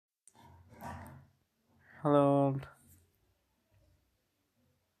Hello,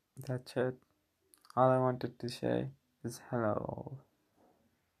 that's it. All I wanted to say is hello.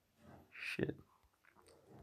 Shit.